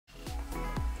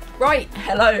Right,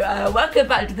 hello, welcome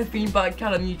back to the Beanbag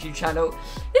Callum YouTube channel.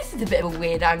 This is a bit of a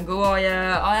weird angle, I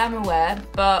am aware,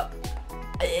 but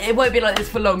it won't be like this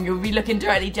for long. You'll be looking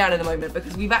directly down in a moment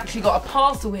because we've actually got a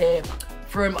parcel here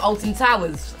from Alton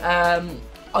Towers.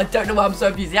 I don't know why I'm so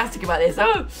enthusiastic about this,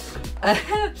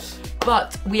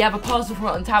 but we have a parcel from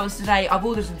Alton Towers today. I've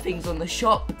ordered some things on the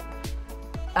shop,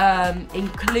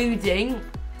 including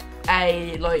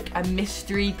a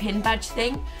mystery pin badge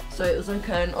thing. So it was like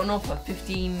on offer,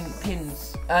 15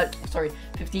 pins,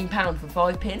 £15 for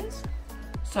 5 pins.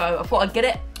 So I thought I'd get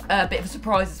it, a bit of a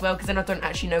surprise as well, because then I don't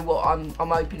actually know what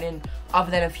I'm opening, other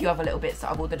than a few other little bits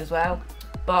that I've ordered as well.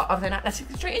 But other than that, let's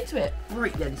get straight into it.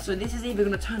 Right then, so this is either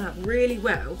going to turn out really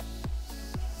well,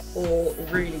 or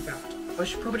really bad. I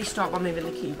should probably start by moving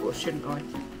the keyboard, shouldn't I?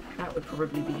 That would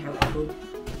probably be helpful.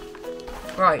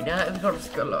 Right, now that we've got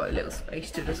a little space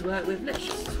to just work with, let's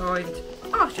just find...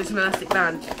 Oh, it's just an elastic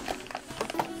band. I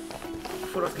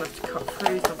thought I was going to have to cut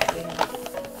through something.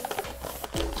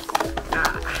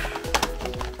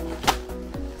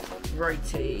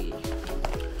 Righty.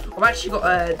 I've actually got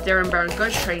a Darren Brown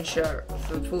Ghost Train shirt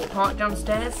from Fort Park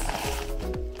downstairs,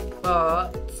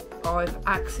 but I've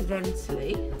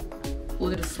accidentally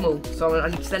ordered a small, so I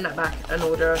need to send that back and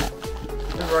order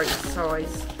the right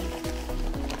size.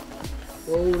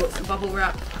 Oh, lots of bubble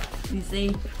wrap. You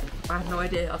see? I have no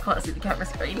idea. I can't see the camera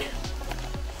screen. Let's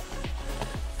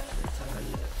have a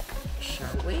look.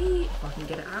 Shall we? If I can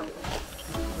get it out.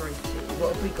 Righty.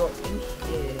 What have we got in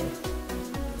here?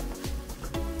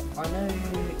 I know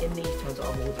in these times that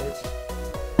I've ordered.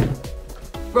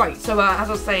 Right, so as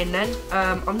I was saying then,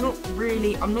 I'm not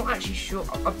actually sure.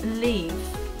 I believe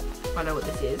I know what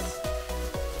this is.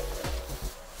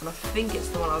 And I think it's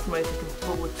the one I was most looking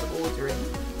forward to ordering.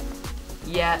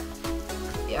 Yeah,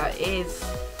 it is.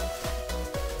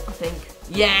 I think.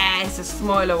 Yeah, it's a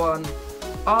smaller one.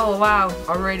 Oh wow,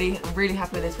 I'm really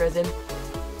happy with this resin.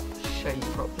 Show you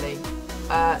properly.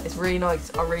 It's really nice.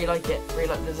 I really like it. Really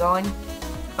like the design.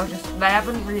 They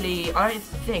haven't really. I don't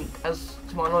think, as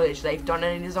to my knowledge, they've done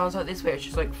any designs like this where it's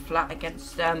just like flat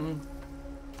against, you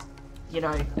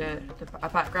know, a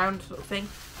background sort of thing.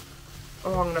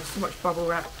 Oh, I'm gonna have so much bubble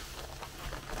wrap.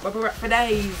 Bubble wrap for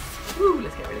days. Woo,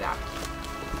 let's get rid of that.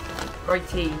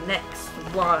 Righty, next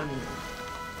one.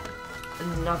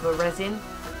 Another resin.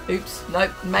 Oops,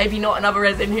 nope, maybe not another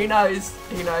resin, who knows?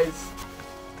 Who knows?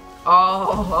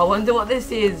 Oh, I wonder what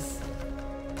this is.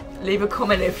 Leave a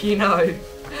comment if you know.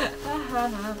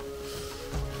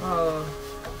 Oh.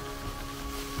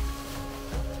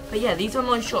 But yeah, these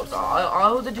online shops,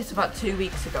 I ordered this about 2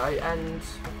 weeks ago, and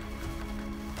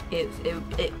it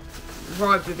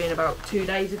arrived within about 2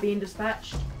 days of being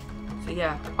dispatched. So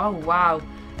yeah, oh wow.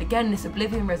 Again, this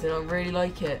Oblivion resin, I really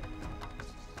like it.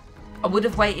 I would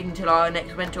have waited until I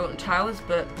next went to Alton Towers,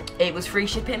 but it was free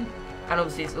shipping, and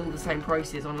obviously it's all the same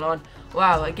prices online.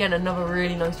 Wow, again, another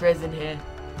really nice resin here.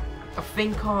 I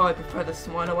think I prefer the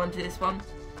smaller one to this one.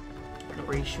 Not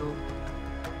really sure.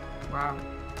 Wow,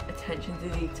 attention to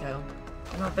detail.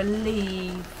 And I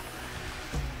believe...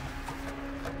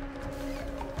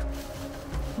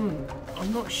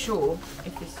 I'm not sure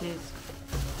if this is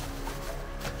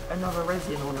another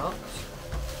resin or not.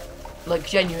 Like,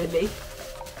 genuinely.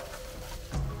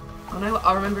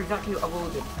 I remember exactly what I've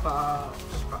ordered, but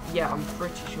yeah, I'm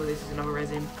pretty sure this is another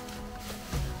resin.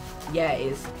 Yeah, it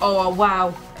is. Oh,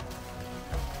 wow.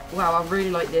 Wow, I really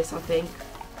like this, I think.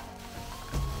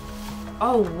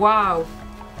 Oh, wow.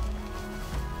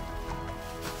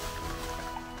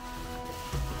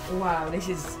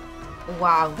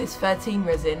 Wow, this 13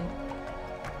 resin.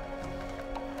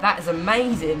 That is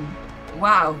amazing.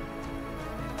 Wow.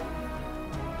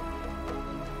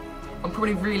 I'm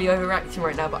probably really overacting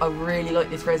right now, but I really like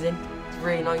this resin. It's a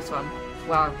really nice one.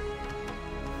 Wow.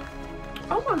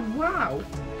 Oh my wow.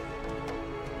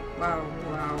 Wow.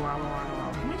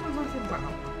 How many times have I said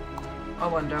wow? I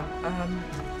wonder.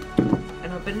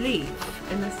 And I believe,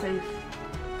 unless they've...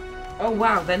 Oh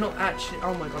wow, they're not actually...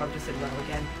 Oh my god, I've just said wow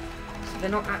again. So they're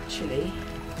not actually...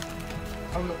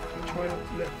 I'm trying not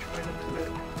to look,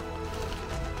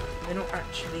 They're not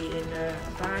actually in a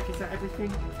bag. Is that everything?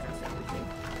 That's everything.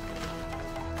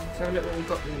 So look what we've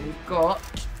got there. We've got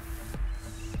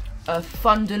a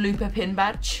Thunder Looper pin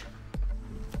badge.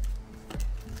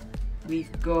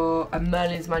 We've got a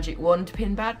Merlin's Magic Wand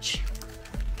pin badge.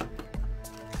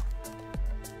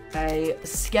 A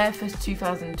Scarefest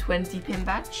 2020 pin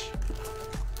badge.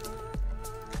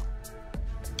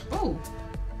 Oh,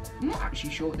 I'm not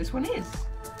actually sure what this one is.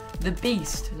 The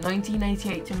Beast,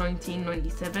 1988 to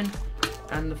 1997.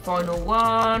 And the final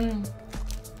one,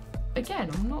 again,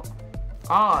 I'm not...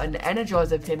 Ah, an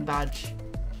Energizer pin badge.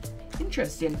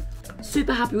 Interesting.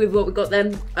 Super happy with what we got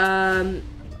then. I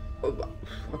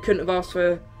couldn't have asked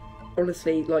for,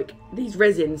 honestly, like, these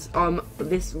resins.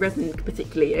 This resin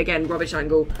particularly, again, rubbish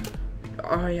angle.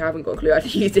 I haven't got a clue how to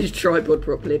use this tripod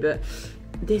properly, but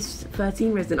this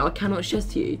 13 resin, I cannot stress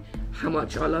to you how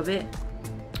much I love it.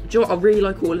 Do you know what? I really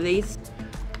like all of these.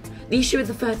 The issue with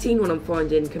the 13 one I'm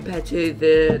finding compared to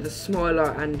the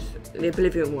Smiler and the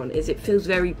Oblivion one is it feels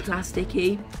very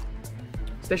plasticky,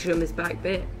 especially on this back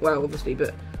bit. Well, obviously,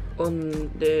 but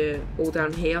on the all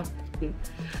down here.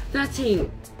 13,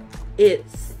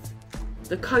 it's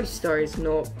the coaster is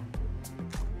not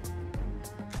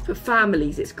for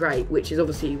families. It's great, which is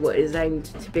obviously what it is aimed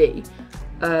to be.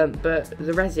 But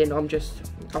the resin,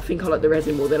 I think I like the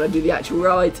resin more than I do the actual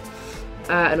ride.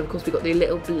 And of course we got the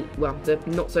little, well, the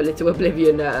not so little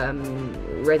Oblivion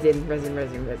resin.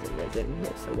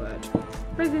 What's the word?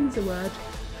 Resin's a word.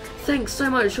 Thanks so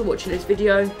much for watching this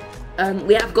video.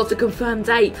 We have got a confirmed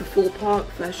date for Thorpe Park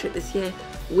first trip this year.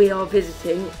 We are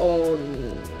visiting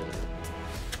on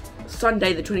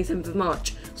Sunday the 27th of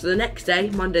March. So the next day,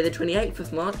 Monday the 28th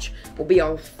of March, will be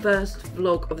our first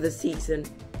vlog of the season.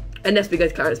 Unless we go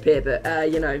to Clarence Pier,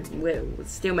 but you know, we're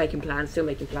still making plans,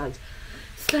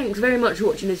 Thanks very much for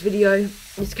watching this video.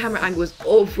 This camera angle is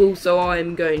awful, so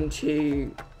I'm going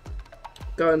to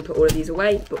go and put all of these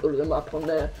away, put all of them up on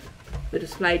the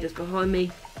display just behind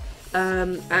me.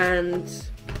 And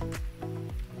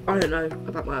I don't know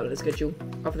about my outlet schedule,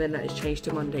 other than that it's changed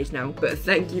to Mondays now. But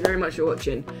thank you very much for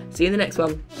watching. See you in the next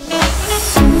one.